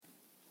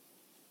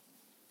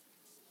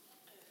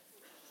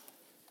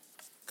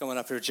Come on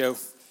up here, Joe.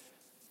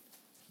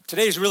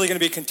 Today is really going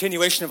to be a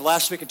continuation of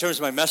last week in terms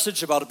of my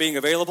message about it being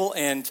available.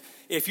 And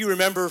if you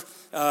remember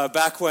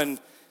back when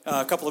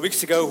a couple of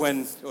weeks ago,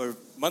 or a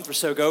month or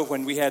so ago,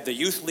 when we had the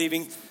youth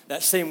leaving,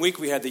 that same week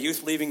we had the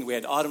youth leaving, we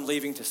had Autumn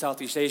leaving to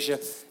Southeast Asia,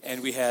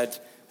 and we had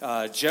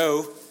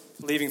Joe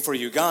leaving for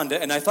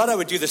Uganda. And I thought I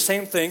would do the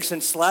same thing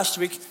since last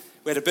week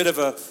we had a bit of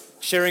a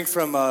sharing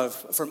from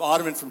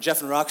Autumn and from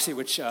Jeff and Roxy,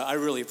 which I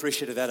really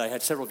appreciated that. I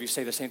had several of you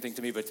say the same thing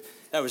to me, but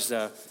that was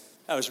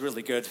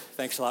really good.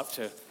 Thanks a lot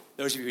to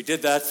those of you who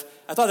did that.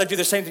 I thought I'd do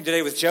the same thing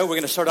today with Joe. We're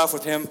going to start off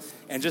with him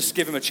and just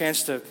give him a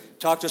chance to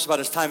talk to us about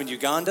his time in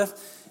Uganda.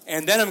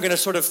 And then I'm going to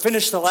sort of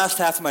finish the last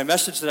half of my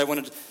message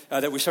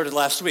that we started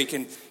last week.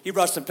 And he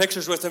brought some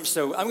pictures with him,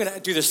 so I'm going to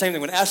do the same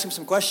thing. I'm going to ask him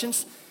some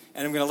questions,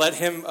 and I'm going to let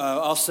him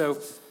also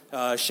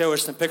show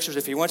us some pictures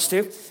if he wants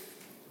to.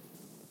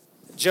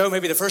 Joe,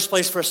 maybe the first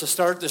place for us to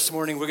start this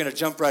morning, we're going to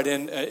jump right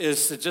in,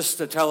 is just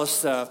to tell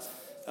us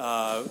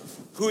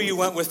who you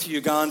went with to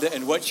Uganda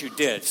and what you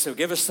did. So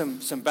give us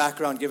some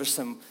background, give us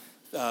talk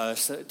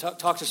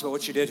to us about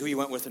what you did, who you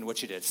went with, and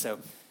what you did. So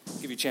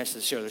give you a chance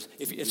to show this.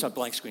 If it's on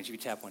blank screen, if you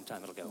tap one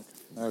time, it'll go.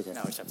 Okay.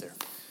 Now it's up there.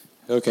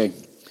 Okay.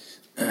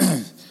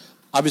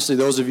 Obviously,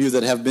 those of you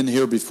that have been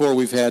here before,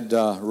 we've had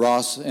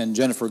Ross and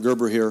Jennifer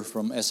Gerber here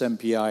from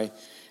SMPI,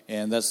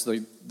 and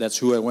that's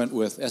who I went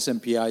with.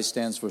 SMPI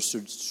stands for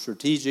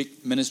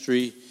Strategic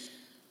Ministry.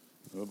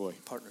 Oh boy.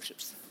 Partnership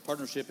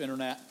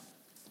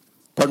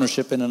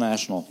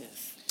International.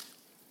 Yes.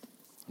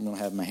 I'm going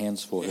to have my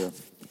hands full here.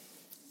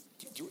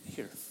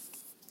 Here.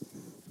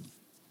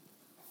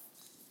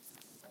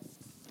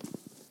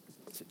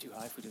 Is it too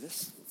high if we do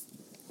this?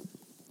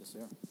 Yes, sir.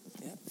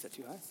 Yeah, is that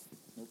too high?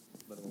 Nope,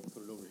 but I'm going to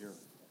put it over here.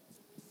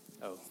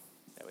 Oh,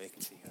 that way they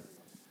can see.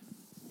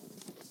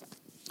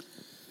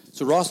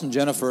 So Ross and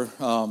Jennifer,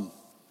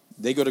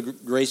 they go to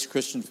Grace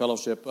Christian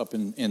Fellowship up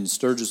in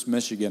Sturgis,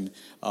 Michigan.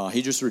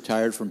 He just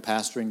retired from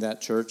pastoring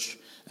that church.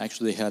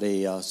 Actually, they had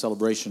a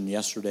celebration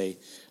yesterday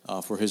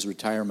for his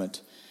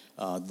retirement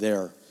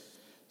there.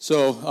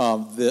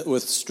 So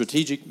with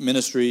Strategic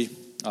Ministry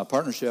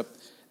Partnership,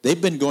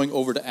 they've been going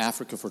over to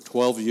Africa for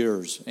 12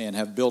 years and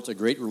have built a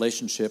great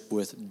relationship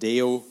with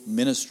Deo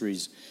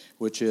Ministries,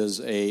 which is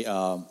a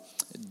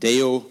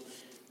Deo,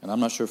 and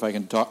I'm not sure if I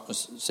can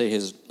say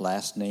his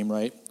last name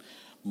right.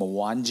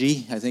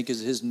 Mwangi, I think is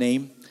his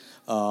name.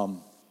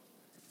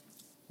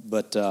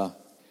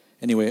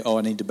 Anyway,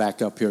 I need to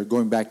back up here.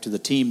 Going back to the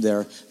team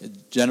there,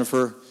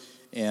 Jennifer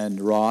and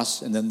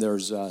Ross, and then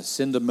there's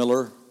Cinda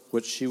Miller,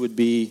 which she would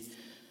be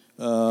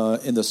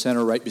in the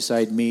center right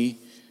beside me,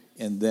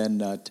 and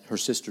then her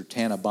sister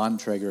Tana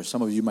Bontrager.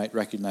 Some of you might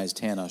recognize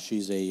Tana.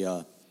 She's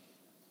a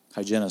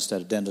hygienist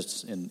at a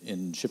dentist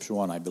in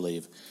Shipshewana, I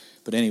believe.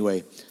 But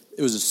anyway,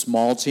 it was a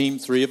small team,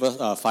 5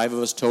 of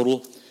us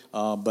total.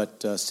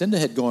 But Cinda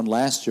had gone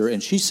last year,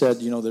 and she said,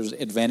 there's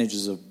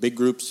advantages of big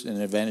groups and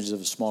advantages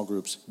of small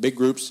groups. Big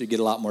groups, you get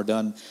a lot more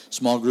done.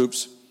 Small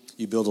groups,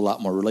 you build a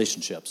lot more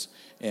relationships.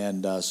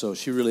 And so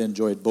she really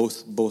enjoyed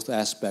both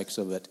aspects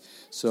of it.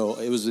 So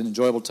it was an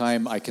enjoyable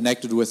time. I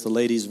connected with the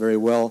ladies very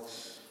well,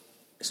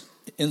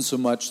 in so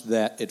much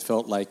that it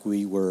felt like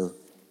we were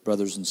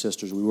brothers and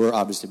sisters. We were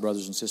obviously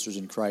brothers and sisters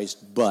in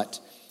Christ, but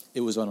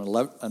it was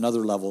on another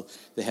level.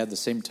 They had the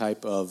same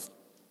type of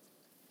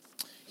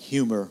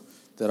humor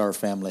that our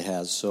family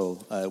has,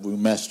 so we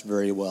meshed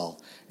very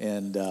well.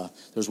 And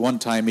there's one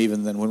time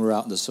even then when we were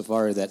out in the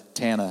safari that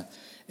Tana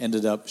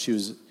ended up, she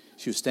was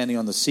standing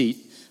on the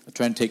seat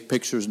trying to take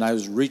pictures, and I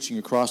was reaching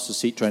across the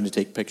seat trying to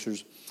take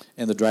pictures,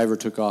 and the driver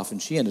took off,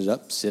 and she ended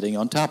up sitting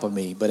on top of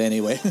me. But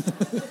anyway,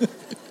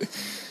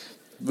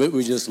 but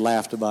we just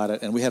laughed about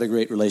it, and we had a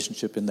great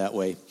relationship in that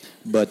way.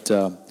 But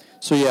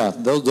so yeah,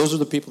 those are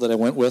the people that I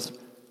went with.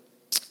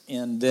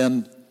 And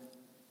then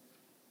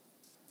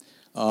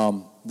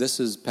this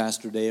is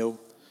Pastor Deo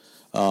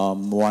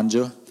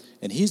Mwanja,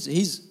 and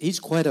he's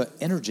quite an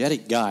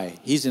energetic guy.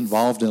 He's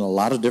involved in a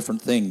lot of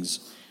different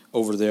things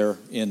over there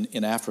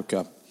in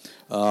Africa.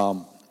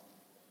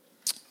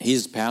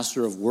 He's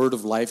pastor of Word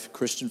of Life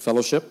Christian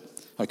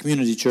Fellowship, a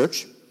community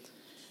church,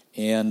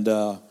 and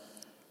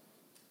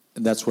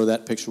that's where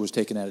that picture was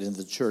taken at in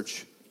the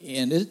church.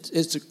 And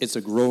it's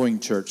a growing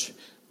church.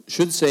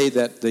 Should say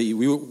that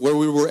where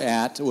we were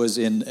at was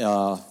in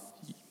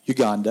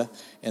Uganda,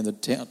 and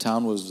the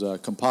town was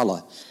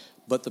Kampala.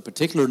 But the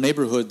particular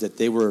neighborhood that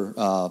they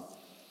were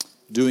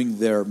doing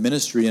their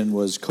ministry in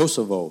was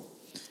Kosovo.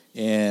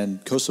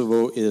 And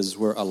Kosovo is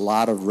where a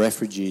lot of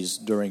refugees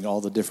during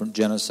all the different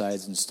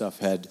genocides and stuff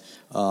had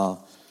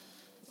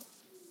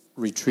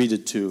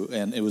retreated to,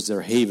 and it was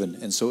their haven.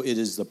 And so it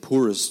is the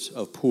poorest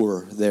of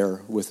poor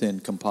there within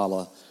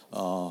Kampala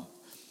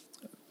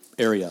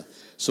area.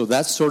 So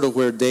that's sort of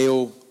where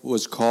Deo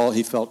was called.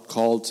 He felt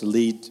called to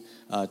lead,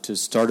 to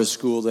start a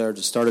school there,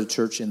 to start a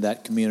church in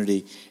that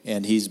community,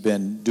 and he's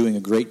been doing a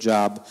great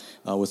job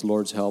with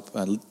Lord's help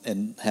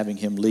and having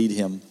him lead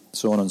him,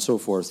 so on and so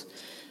forth.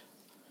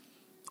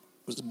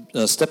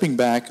 Stepping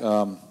back,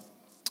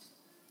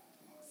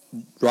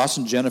 Ross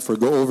and Jennifer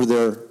go over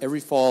there every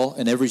fall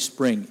and every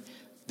spring.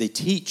 They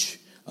teach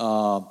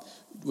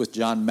with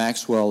John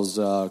Maxwell's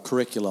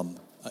curriculum,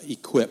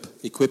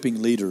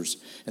 equipping leaders.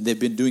 And they've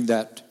been doing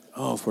that,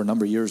 for a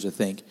number of years, I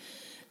think.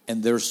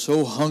 And they're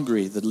so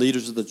hungry, the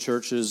leaders of the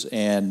churches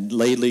and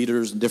lay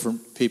leaders and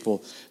different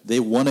people, they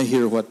want to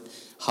hear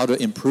how to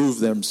improve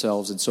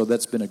themselves. And so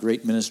that's been a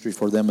great ministry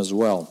for them as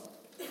well.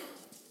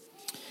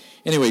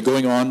 Anyway,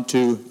 going on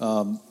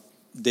to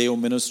Deo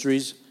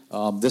Ministries.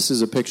 This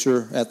is a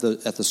picture at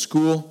the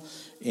school,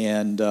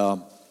 and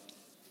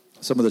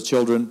some of the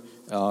children,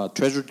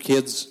 Treasured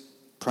Kids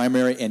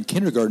primary and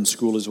kindergarten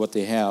school is what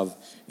they have.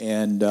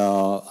 And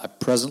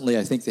presently,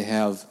 I think they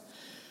have,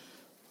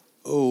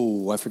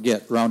 I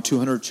forget, around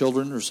 200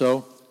 children or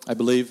so, I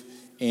believe.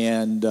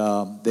 And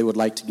they would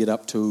like to get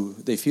up to,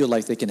 they feel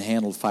like they can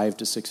handle 500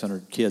 to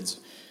 600 kids.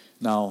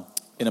 Now,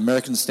 in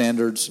American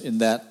standards, in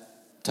that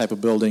type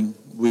of building,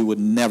 we would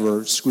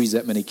never squeeze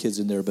that many kids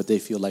in there, but they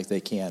feel like they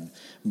can.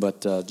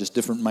 But just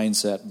different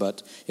mindset.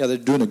 But yeah, they're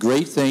doing a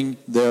great thing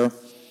there.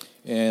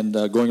 And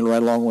going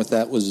right along with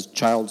that was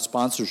child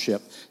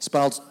sponsorship.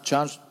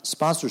 Child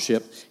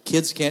sponsorship,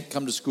 kids can't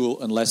come to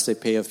school unless they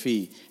pay a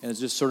fee. And it's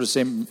just sort of the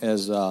same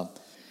as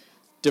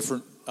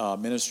different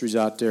ministries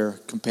out there.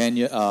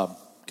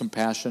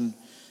 Compassion,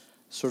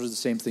 sort of the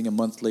same thing, a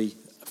monthly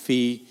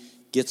fee,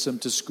 gets them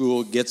to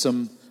school, gets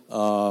them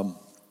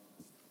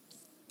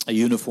a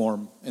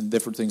uniform and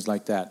different things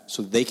like that.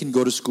 So they can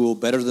go to school,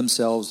 better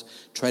themselves,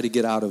 try to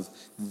get out of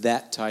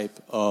that type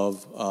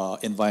of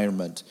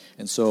environment.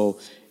 And so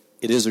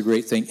it is a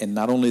great thing. And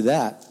not only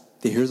that,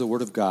 they hear the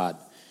Word of God.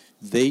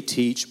 They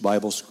teach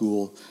Bible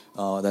school.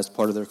 That's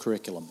part of their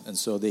curriculum. And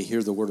so they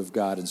hear the Word of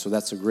God. And so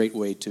that's a great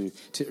way to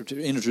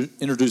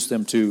introduce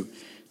them to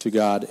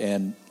God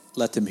and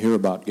let them hear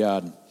about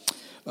God.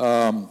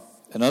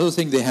 Another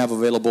thing they have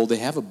available, they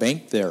have a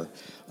bank there.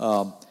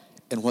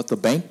 And what the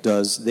bank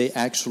does, they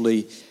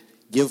actually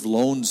give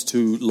loans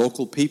to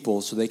local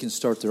people so they can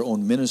start their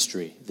own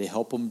ministry. They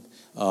help them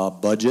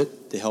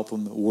budget. They help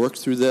them work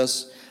through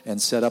this and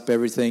set up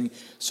everything.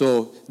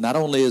 So not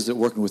only is it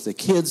working with the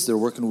kids, they're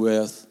working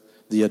with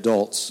the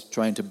adults,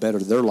 trying to better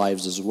their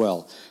lives as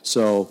well.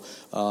 So,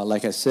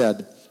 like I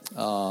said,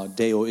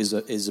 Deo is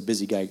a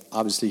busy guy.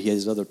 Obviously, he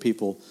has other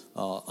people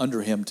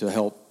under him to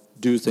help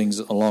do things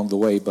along the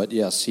way. But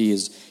yes,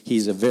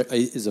 he's a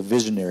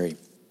visionary.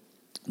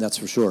 That's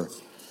for sure.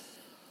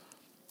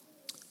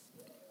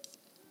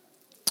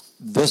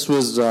 This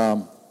was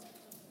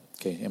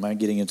okay. Am I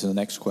getting into the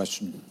next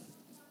question?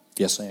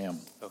 Yes, I am.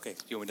 Okay. Do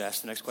you want me to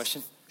ask the next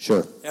question?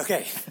 Sure.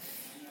 Okay.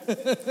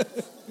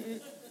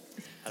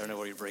 I don't know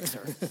where your breaks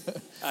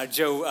are.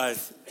 Joe,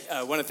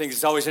 one of the things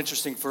that's always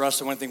interesting for us,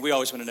 and one thing we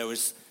always want to know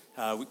is,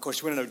 of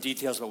course, we want to know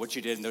details about what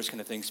you did and those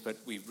kind of things, but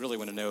we really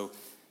want to know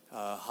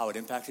how it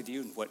impacted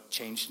you and what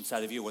changed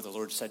inside of you, what the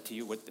Lord said to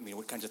you,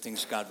 what kinds of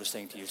things God was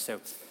saying to you. So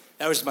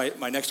that was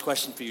my next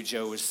question for you,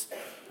 Joe, is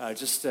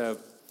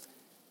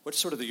what's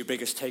sort of your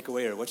biggest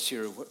takeaway, or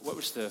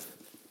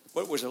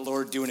what was the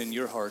Lord doing in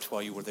your heart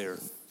while you were there?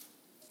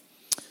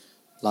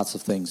 Lots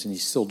of things, and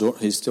he's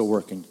still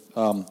working.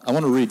 I want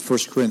to read 1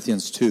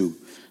 Corinthians 2,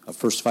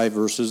 first 5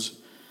 verses.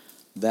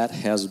 That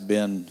has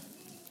been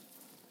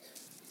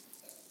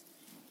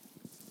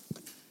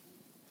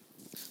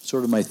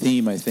sort of my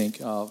theme, I think,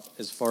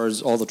 as far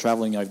as all the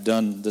traveling I've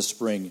done this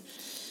spring.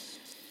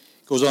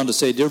 It goes on to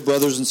say, "Dear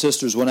brothers and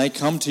sisters, when I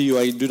come to you,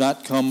 I do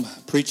not come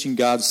preaching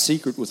God's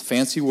secret with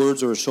fancy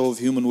words or a show of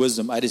human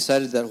wisdom. I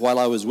decided that while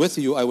I was with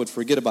you, I would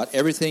forget about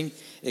everything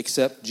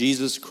except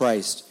Jesus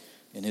Christ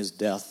and his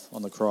death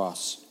on the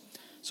cross.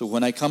 So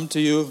when I came to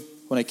you,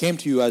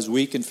 I was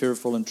weak and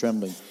fearful and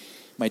trembling.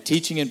 My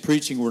teaching and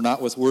preaching were not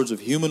with words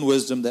of human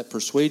wisdom that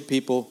persuade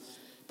people,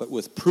 but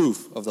with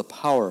proof of the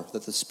power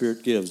that the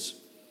Spirit gives.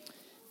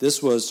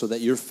 This was so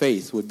that your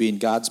faith would be in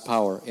God's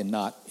power and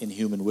not in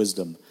human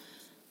wisdom."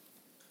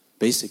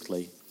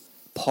 Basically,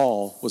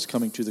 Paul was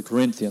coming to the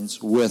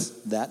Corinthians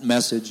with that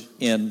message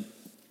in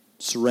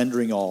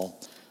surrendering all,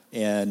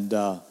 and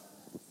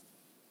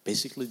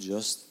basically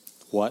just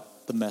what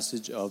the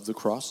message of the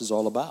cross is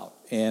all about.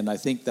 And I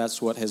think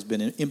that's what has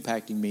been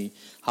impacting me.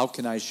 How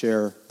can I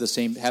have the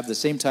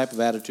same type of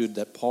attitude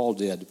that Paul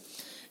did,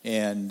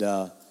 and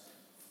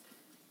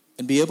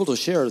be able to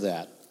share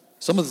that?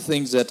 Some of the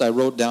things that I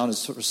wrote down is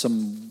sort of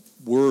some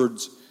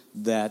words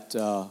that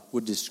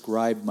would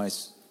describe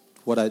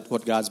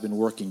what God's been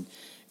working.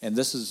 And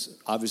this is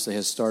obviously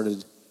has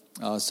started.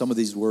 Some of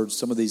these words,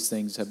 some of these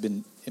things have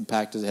been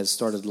impacted. Has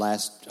started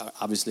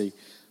obviously,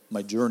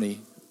 my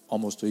journey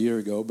almost a year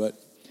ago, but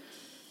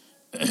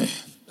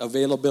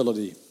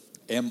availability.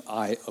 Am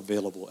I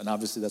available? And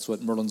obviously that's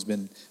what Merlin's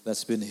been,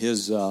 that's been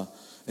his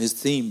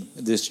theme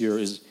this year,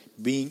 is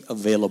being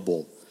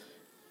available.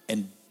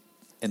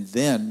 And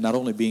then not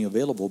only being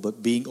available,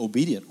 but being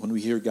obedient when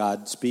we hear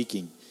God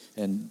speaking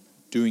and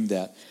doing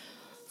that.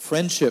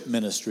 Friendship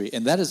ministry,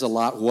 and that is a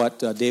lot what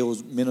Deo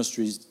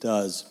Ministries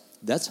does.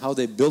 That's how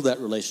they build that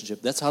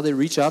relationship. That's how they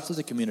reach out to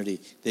the community.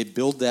 They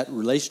build that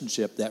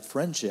relationship, that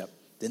friendship.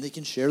 Then they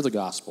can share the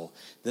gospel.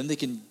 Then they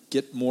can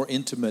get more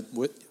intimate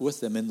with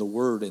them in the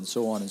Word and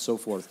so on and so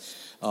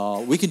forth.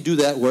 We can do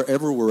that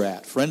wherever we're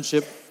at.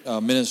 Friendship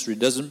ministry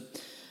doesn't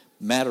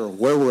matter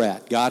where we're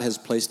at. God has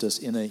placed us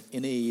in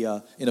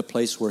a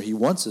place where He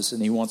wants us,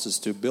 and He wants us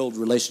to build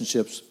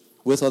relationships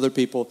with other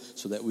people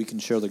so that we can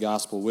share the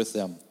gospel with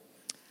them.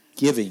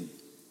 Giving.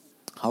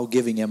 How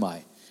giving am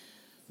I?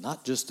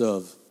 Not just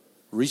of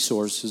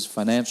resources,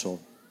 financial,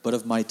 but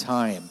of my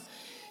time.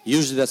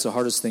 Usually that's the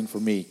hardest thing for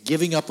me.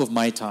 Giving up of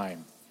my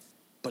time.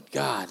 But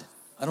God,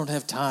 I don't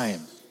have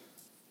time.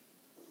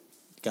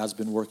 God's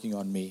been working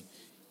on me.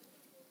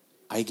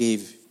 I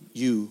gave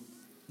you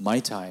my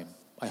time.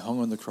 I hung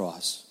on the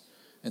cross.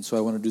 And so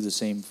I want to do the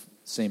same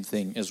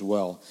thing as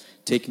well.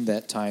 Taking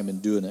that time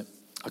and doing it.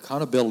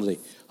 Accountability.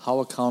 How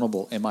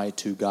accountable am I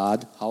to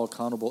God? How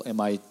accountable am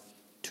I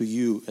to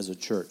you as a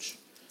church?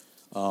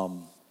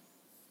 So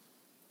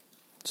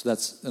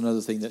that's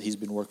another thing that He's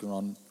been working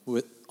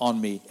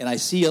on me. And I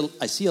see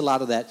a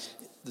lot of that.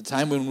 The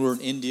time when we were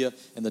in India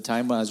and the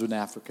time when I was in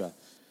Africa.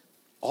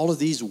 All of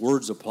these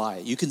words apply.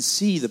 You can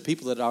see the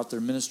people that are out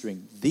there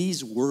ministering.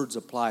 These words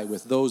apply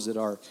with those that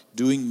are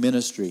doing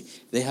ministry.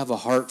 They have a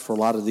heart for a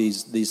lot of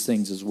these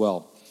things as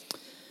well.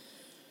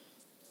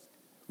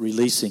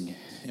 Releasing.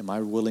 Am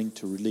I willing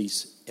to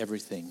release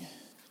everything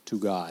to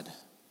God?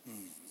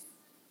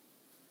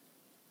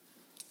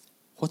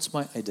 What's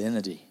my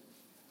identity?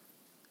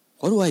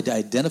 What do I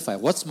identify?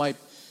 What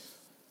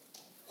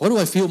do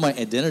I feel my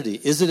identity?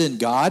 Is it in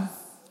God?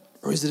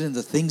 Or is it in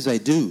the things I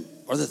do?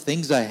 Or the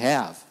things I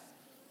have?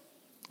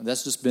 And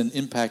that's just been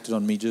impacted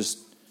on me just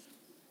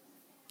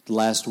the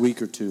last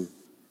week or two.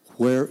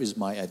 Where is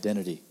my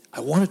identity?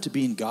 I want it to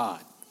be in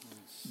God.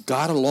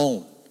 God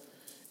alone.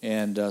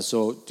 And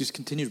so just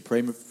continue to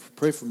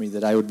pray for me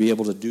that I would be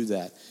able to do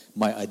that.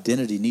 My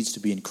identity needs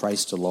to be in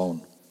Christ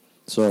alone.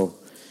 So,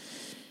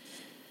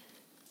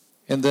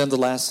 and then the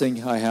last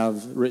thing I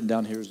have written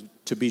down here is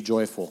to be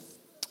joyful.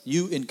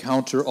 You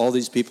encounter all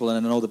these people,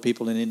 and I know the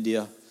people in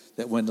India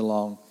that went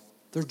along,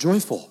 they're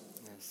joyful.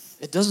 Yes.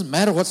 It doesn't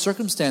matter what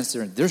circumstance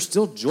they're in. They're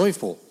still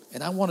joyful.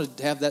 And I want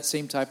to have that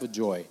same type of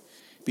joy.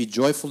 Be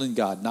joyful in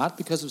God, not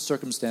because of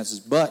circumstances,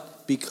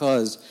 but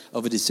because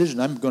of a decision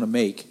I'm going to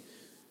make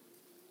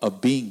of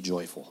being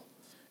joyful.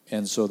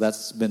 And so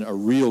that's been a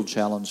real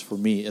challenge for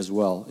me as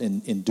well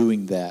in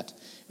doing that.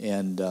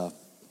 And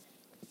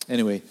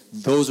anyway,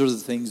 those are the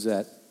things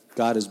that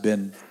God has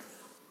been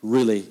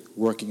really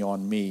working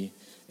on me.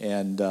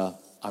 And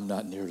I'm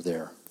not near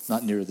there.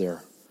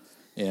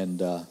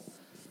 And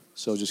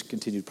so just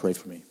continue to pray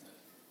for me.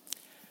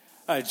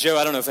 Joe,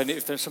 I don't know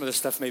if there's some of this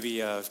stuff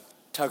maybe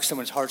tugs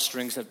someone's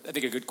heartstrings. I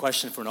think a good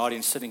question for an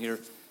audience sitting here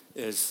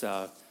is,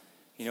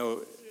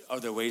 are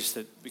there ways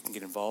that we can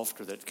get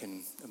involved or that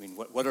can,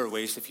 what are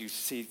ways if you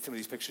see some of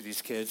these pictures of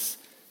these kids,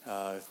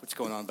 what's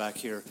going on back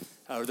here,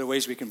 are there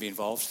ways we can be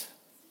involved?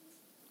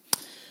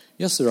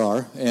 Yes, there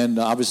are. And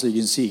obviously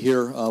you can see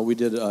here, we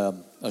did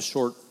a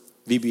short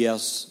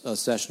VBS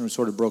session. We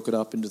sort of broke it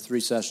up into 3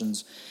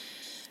 sessions.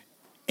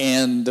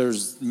 And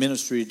there's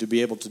ministry to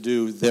be able to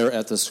do there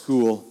at the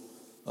school.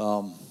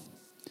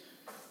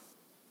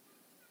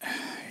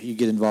 You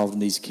get involved in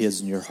these kids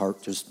and your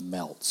heart just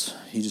melts.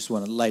 You just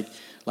want to,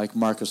 like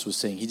Marcus was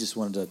saying, he just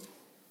wanted to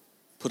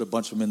put a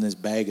bunch of them in this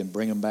bag and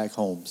bring them back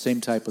home.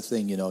 Same type of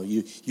thing,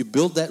 You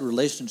build that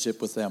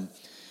relationship with them.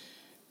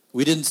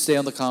 We didn't stay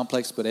on the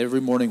complex, but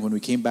every morning when we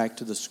came back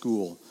to the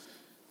school,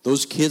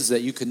 those kids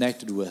that you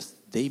connected with,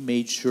 they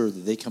made sure that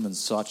they come and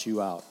sought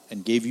you out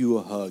and gave you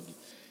a hug.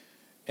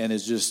 And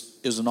it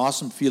was an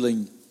awesome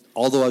feeling.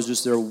 Although I was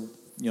just there,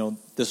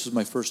 this was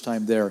my first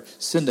time there.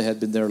 Cinda had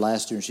been there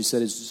last year, and she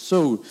said it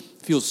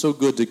feels so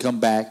good to come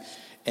back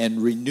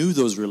and renew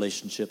those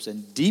relationships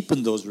and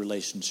deepen those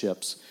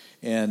relationships.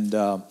 And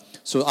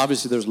so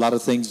obviously there's a lot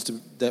of things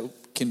that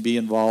can be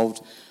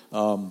involved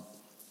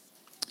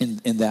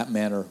in that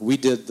manner. We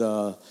did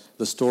the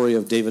story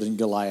of David and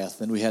Goliath,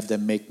 and we had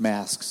them make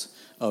masks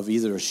of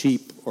either a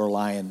sheep or a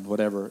lion,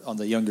 whatever, on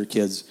the younger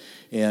kids.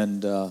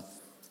 And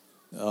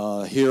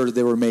here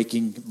they were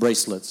making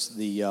bracelets,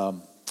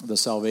 the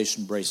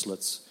salvation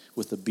bracelets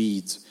with the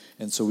beads.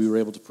 And so we were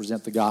able to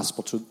present the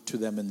gospel to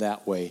them in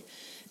that way.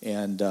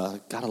 And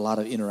got a lot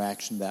of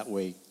interaction that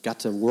way. Got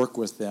to work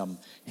with them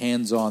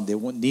hands-on. They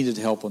needed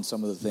help on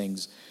some of the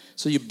things.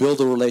 So you build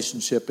a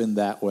relationship in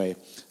that way.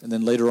 And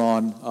then later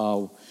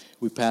on,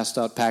 we passed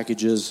out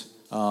packages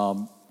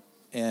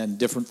and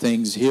different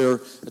things.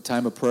 Here, a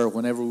time of prayer,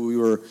 whenever we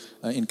were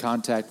in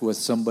contact with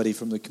somebody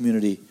from the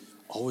community,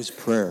 always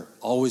prayer.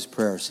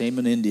 Same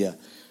in India.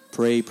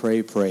 Pray.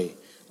 We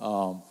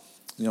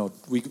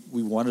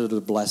wanted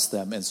to bless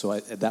them, and so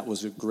that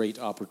was a great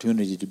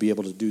opportunity to be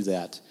able to do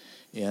that.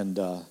 And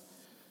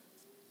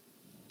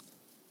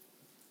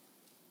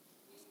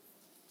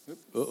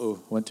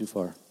went too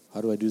far. How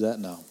do I do that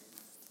now?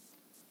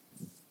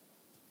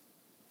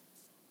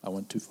 I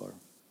went too far.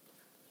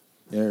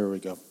 There we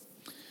go.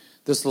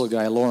 This little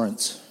guy,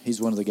 Lawrence, he's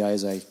one of the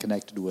guys I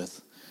connected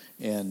with,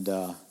 and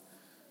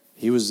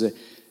he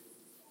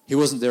He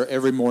wasn't there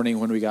every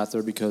morning when we got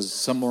there because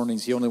some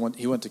mornings he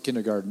went to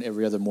kindergarten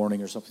every other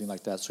morning or something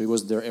like that. So he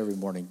wasn't there every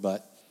morning,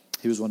 but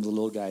he was one of the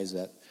little guys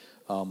that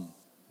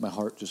my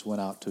heart just went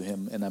out to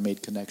him, and I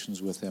made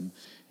connections with him.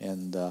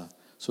 And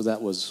so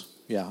that was,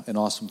 an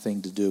awesome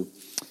thing to do.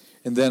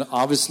 And then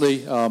obviously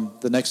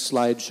the next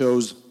slide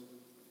shows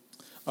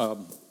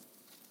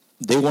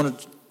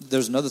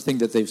there's another thing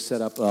that they've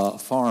set up, a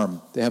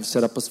farm. They have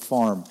set up a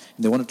farm,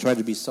 and they want to try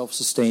to be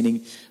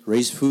self-sustaining,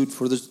 raise food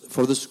for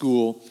the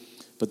school,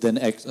 but then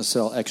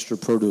sell extra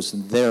produce.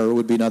 And there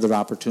would be another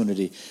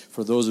opportunity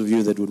for those of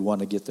you that would want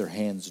to get their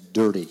hands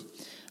dirty.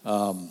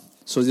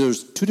 So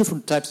there's two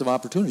different types of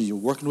opportunities. You're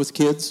working with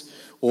kids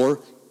or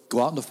go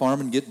out on the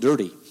farm and get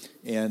dirty.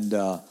 And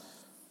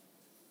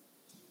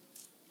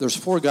there's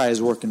 4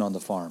 guys working on the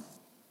farm.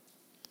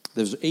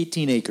 There's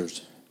 18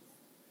 acres.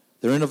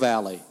 They're in a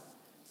valley.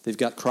 They've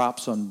got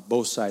crops on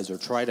both sides, or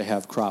try to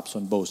have crops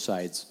on both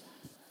sides.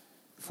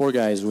 4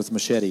 guys with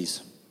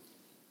machetes.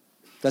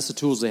 That's the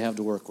tools they have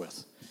to work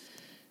with.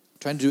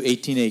 Trying to do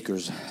 18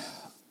 acres,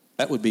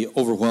 that would be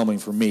overwhelming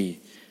for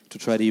me to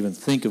try to even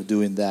think of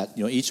doing that.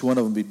 Each one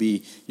of them would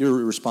be, you're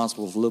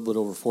responsible for a little bit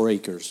over 4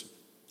 acres.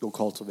 Go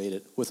cultivate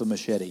it with a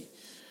machete.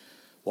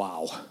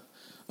 Wow.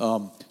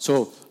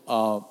 So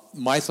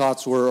my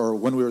thoughts were, or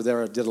when we were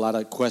there, I did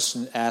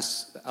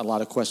asked a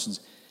lot of questions.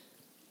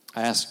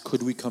 I asked,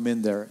 could we come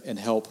in there and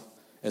help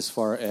as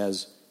far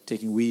as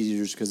taking weed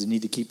eaters, because they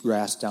need to keep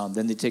grass down.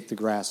 Then they take the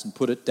grass and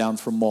put it down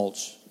for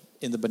mulch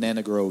in the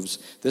banana groves.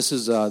 This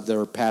is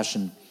their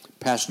passion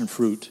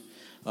fruit.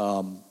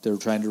 They're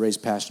trying to raise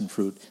passion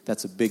fruit.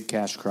 That's a big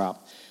cash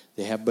crop.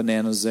 They have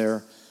bananas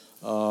there.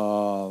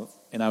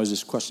 And I was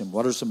just questioning,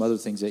 what are some other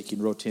things that you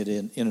can rotate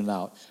in and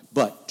out?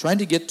 But trying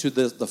to get to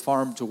the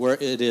farm to where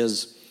it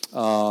is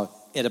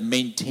at a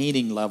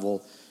maintaining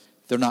level,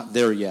 they're not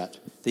there yet.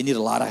 They need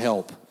a lot of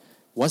help.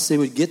 Once they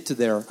would get to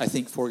there, I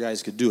think 4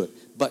 guys could do it.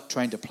 But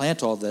trying to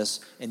plant all this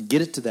and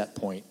get it to that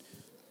point,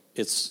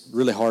 it's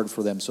really hard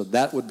for them. So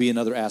that would be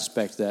another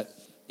aspect that,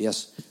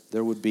 yes,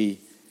 there would be,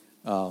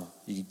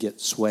 you could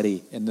get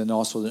sweaty. And then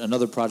also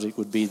another project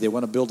would be they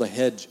want to build a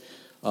hedge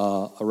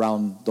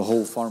around the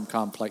whole farm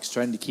complex,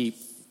 trying to keep,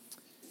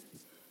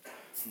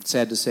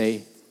 sad to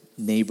say,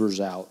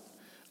 neighbors out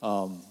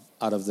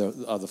of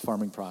the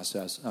farming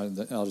process,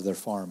 out of their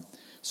farm.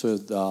 So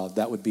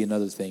that would be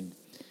another thing.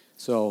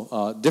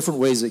 So different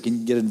ways that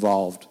can get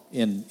involved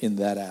in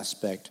that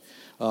aspect.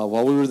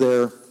 While we were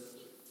there,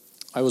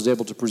 I was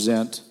able to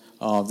present.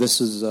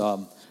 This is, I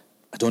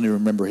don't even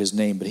remember his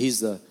name, but he's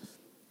the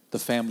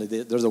family.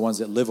 They're the ones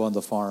that live on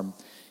the farm.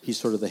 He's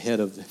sort of the head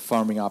of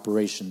farming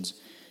operations.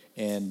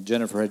 And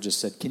Jennifer had just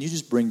said, can you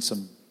just bring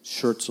some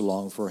shirts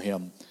along for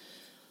him?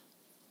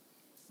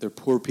 They're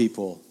poor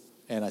people.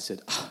 And I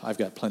said, I've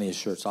got plenty of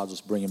shirts. I'll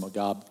just bring him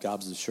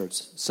gobs of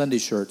shirts, Sunday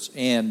shirts,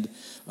 and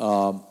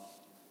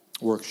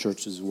work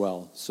shirts as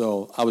well.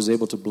 So I was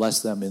able to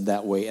bless them in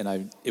that way,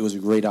 and it was a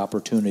great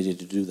opportunity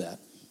to do that.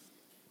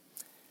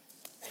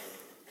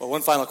 Well,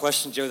 one final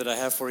question, Joe, that I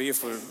have for you,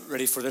 if we're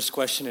ready for this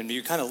question, and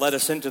you kind of led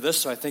us into this,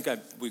 so I think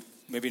we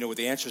maybe know what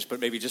the answer is, but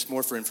maybe just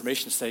more for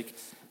information's sake.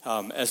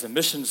 As a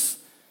missions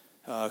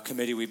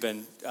committee, we've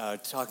been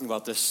talking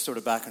about this sort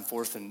of back and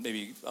forth, and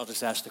maybe I'll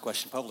just ask the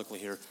question publicly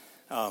here.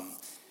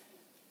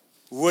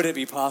 Would it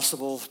be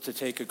possible to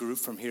take a group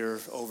from here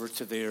over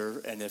to there,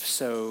 and if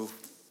so,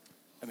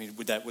 I mean,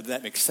 would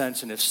that make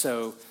sense? And if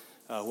so,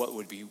 what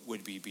would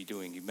we be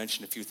doing? You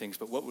mentioned a few things,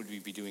 but what would we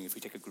be doing if we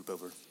take a group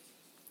over?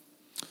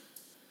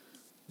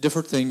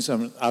 Different things.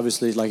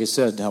 Obviously, like I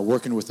said,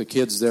 working with the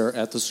kids there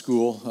at the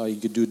school, you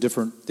could do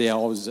different. They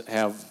always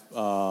have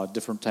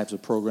different types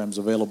of programs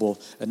available.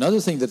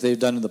 Another thing that they've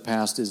done in the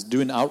past is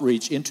doing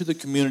outreach into the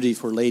community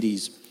for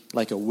ladies,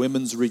 like a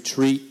women's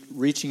retreat,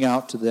 reaching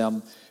out to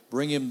them,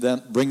 bringing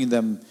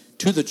them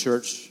to the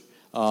church,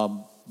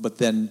 but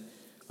then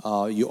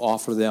you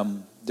offer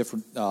them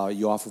different.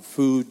 You offer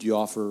food, you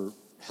offer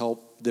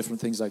help,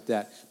 different things like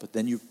that. But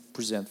then you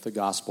present the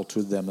gospel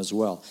to them as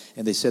well.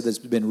 And they said that it's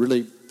been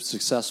really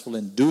successful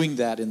in doing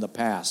that in the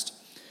past.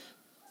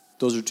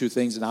 Those are two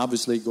things. And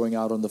obviously going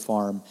out on the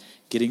farm,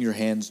 getting your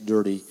hands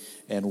dirty,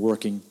 and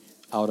working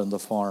out on the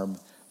farm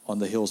on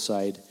the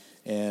hillside.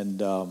 And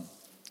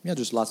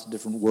just lots of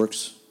different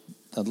works,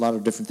 a lot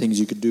of different things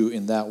you could do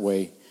in that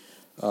way.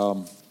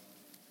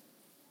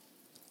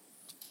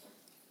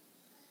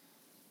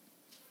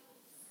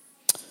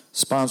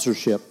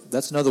 Sponsorship.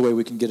 That's another way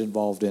we can get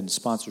involved in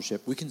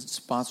sponsorship. We can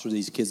sponsor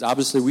these kids.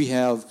 Obviously,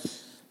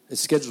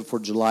 it's scheduled for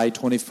July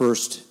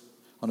 21st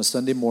on a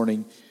Sunday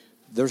morning.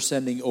 They're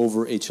sending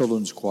over a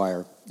children's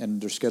choir,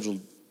 and they're scheduled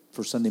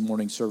for Sunday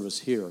morning service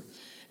here.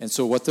 And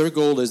so what their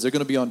goal is, they're going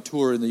to be on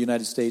tour in the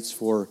United States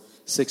for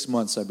 6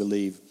 months, I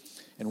believe.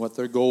 And what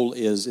their goal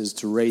is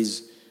to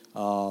raise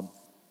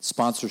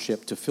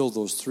sponsorship to fill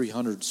those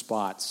 300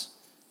 spots,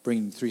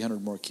 bringing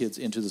 300 more kids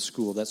into the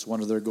school. That's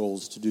one of their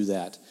goals, to do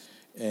that.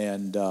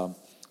 And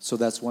so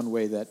that's one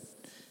way that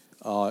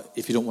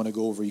if you don't want to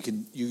go over,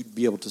 you'd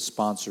be able to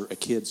sponsor a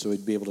kid so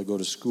he'd be able to go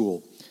to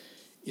school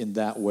in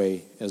that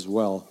way as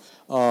well.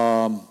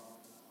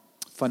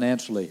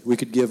 financially. We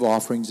could give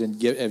offerings and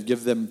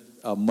give them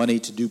money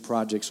to do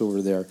projects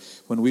over there.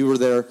 When we were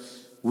there,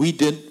 we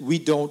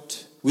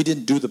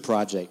didn't do the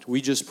project.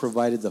 We just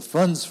provided the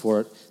funds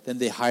for it. Then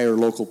they hire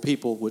local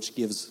people, which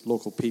gives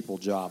local people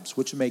jobs,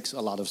 which makes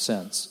a lot of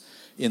sense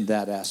in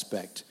that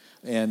aspect.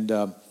 And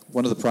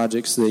one of the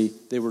projects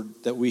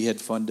that we had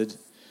funded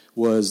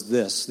was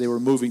this. They were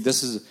moving.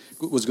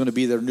 Was going to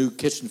be their new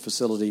kitchen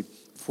facility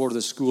for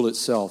the school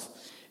itself.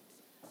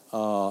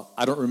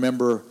 I don't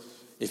remember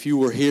if you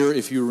were here.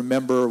 If you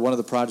remember, one of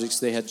the projects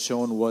they had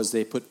shown was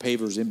they put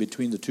pavers in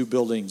between the two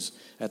buildings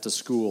at the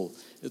school.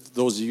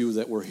 Those of you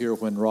that were here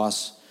when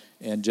Ross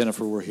and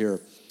Jennifer were here,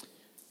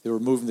 they were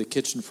moving the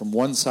kitchen from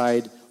one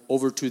side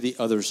over to the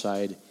other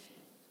side.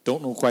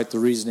 Don't know quite the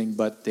reasoning,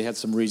 but they had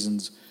some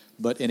reasons.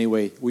 But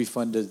anyway, we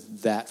funded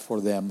that for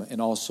them, and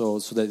also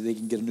so that they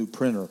can get a new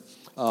printer.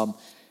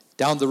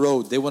 Down the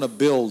road, they want to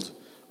build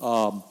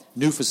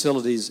new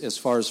facilities as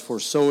far as for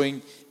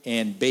sewing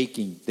and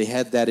baking. They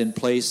had that in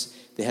place.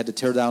 They had to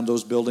tear down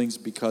those buildings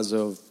because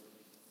of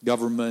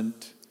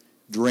government,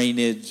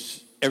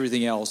 drainage,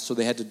 everything else. So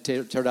they had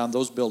to tear down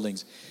those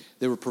buildings.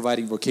 They were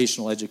providing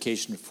vocational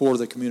education for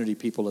the community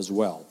people as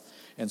well.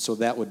 And so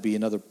that would be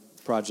another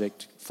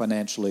project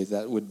financially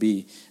that would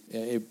be,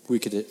 if we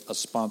could a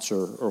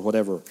sponsor or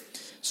whatever.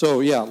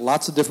 So yeah,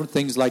 lots of different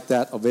things like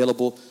that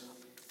available.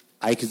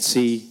 I could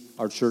see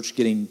our church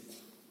getting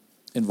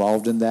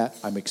involved in that.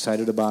 I'm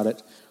excited about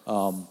it.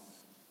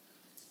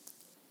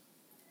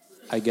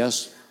 I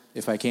guess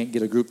if I can't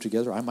get a group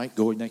together, I might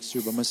go next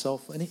year by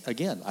myself.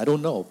 Again, I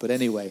don't know. But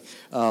anyway,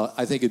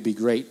 I think it'd be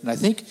great. And I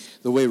think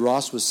the way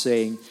Ross was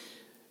saying,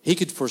 he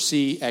could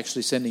foresee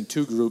actually sending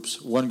two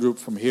groups, one group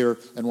from here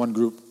and one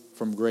group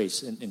from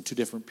Grace in two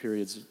different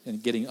periods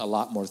and getting a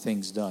lot more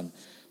things done.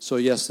 So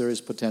yes, there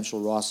is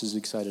potential. Ross is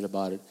excited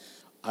about it.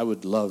 I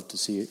would love to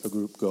see a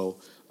group go,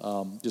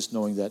 just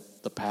knowing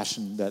that the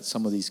passion that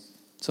some of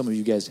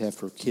you guys have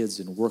for kids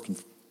and working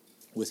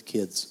with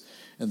kids.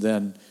 And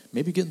then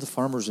maybe getting the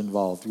farmers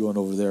involved, going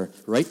over there.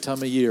 Right time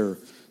of year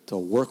to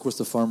work with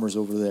the farmers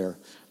over there.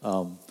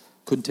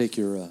 Couldn't take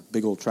your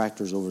big old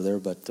tractors over there,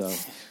 but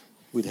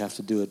we'd have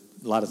to do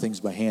a lot of things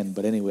by hand.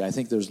 But anyway, I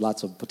think there's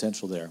lots of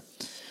potential there.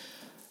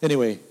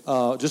 Anyway,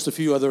 just a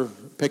few other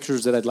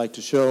pictures that I'd like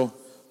to show.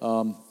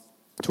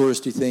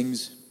 Touristy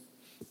things.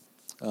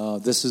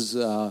 This is,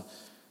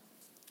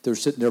 they're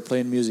sitting there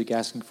playing music,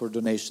 asking for a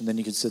donation. Then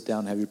you can sit down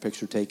and have your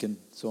picture taken,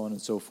 so on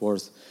and so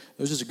forth.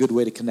 It was just a good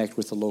way to connect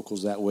with the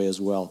locals that way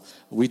as well.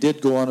 We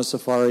did go on a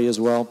safari as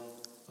well.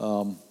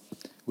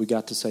 We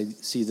got to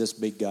see this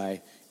big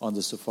guy on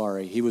the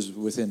safari. He was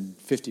within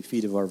 50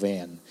 feet of our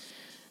van,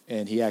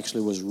 and he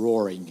actually was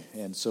roaring,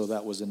 and so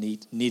that was a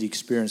neat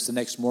experience. The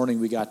next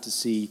morning, we got to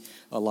see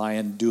a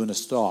lion doing a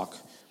stalk.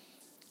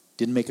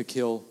 Didn't make a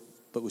kill,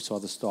 but we saw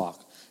the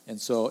stalk. And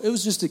so it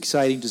was just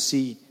exciting to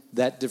see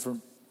that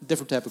different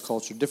type of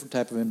culture, different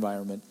type of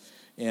environment,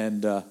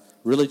 and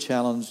really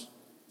challenged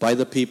by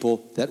the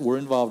people that were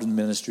involved in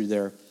ministry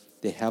there.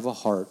 They have a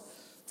heart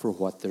for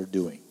what they're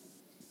doing.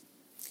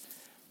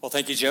 Well,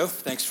 thank you, Joe.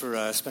 Thanks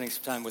for spending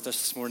some time with us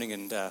this morning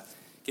and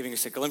giving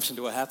us a glimpse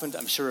into what happened.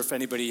 I'm sure if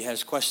anybody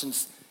has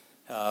questions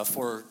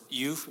for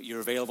you,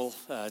 you're available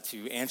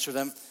to answer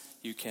them.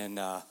 You can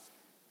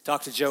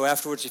talk to Joe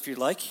afterwards if you'd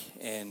like.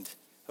 And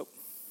I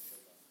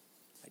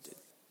did.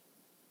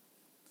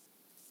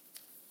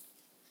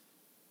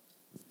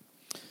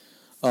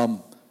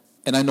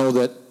 And I know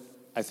that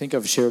I think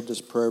I've shared this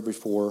prayer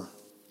before,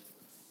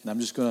 and I'm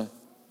just going to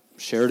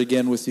share it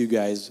again with you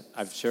guys.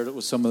 I've shared it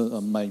with some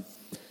of my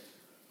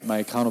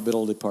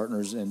accountability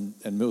partners and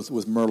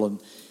with Merlin.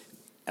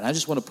 And I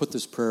just want to put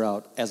this prayer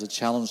out as a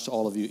challenge to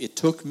all of you. It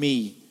took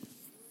me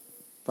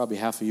probably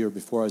half a year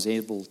before I was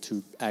able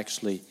to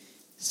actually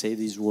say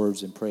these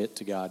words and pray it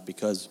to God,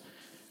 because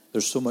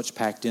there's so much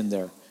packed in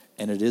there,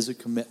 and it is a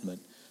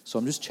commitment. So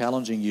I'm just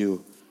challenging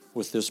you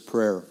with this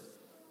prayer.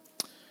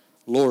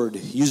 Lord,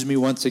 use me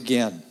once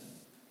again.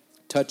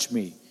 Touch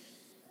me.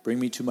 Bring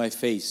me to my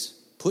face.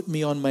 Put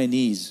me on my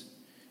knees,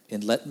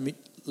 and let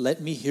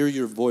me hear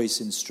your voice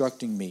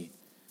instructing me.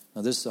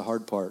 Now this is the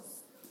hard part.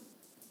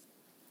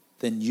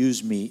 Then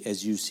use me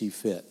as you see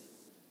fit.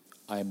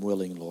 I am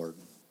willing, Lord.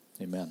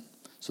 Amen.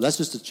 So that's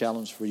just a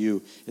challenge for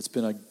you. It's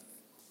been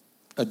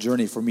a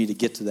journey for me to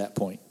get to that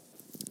point.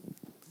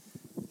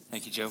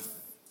 Thank you, Joe.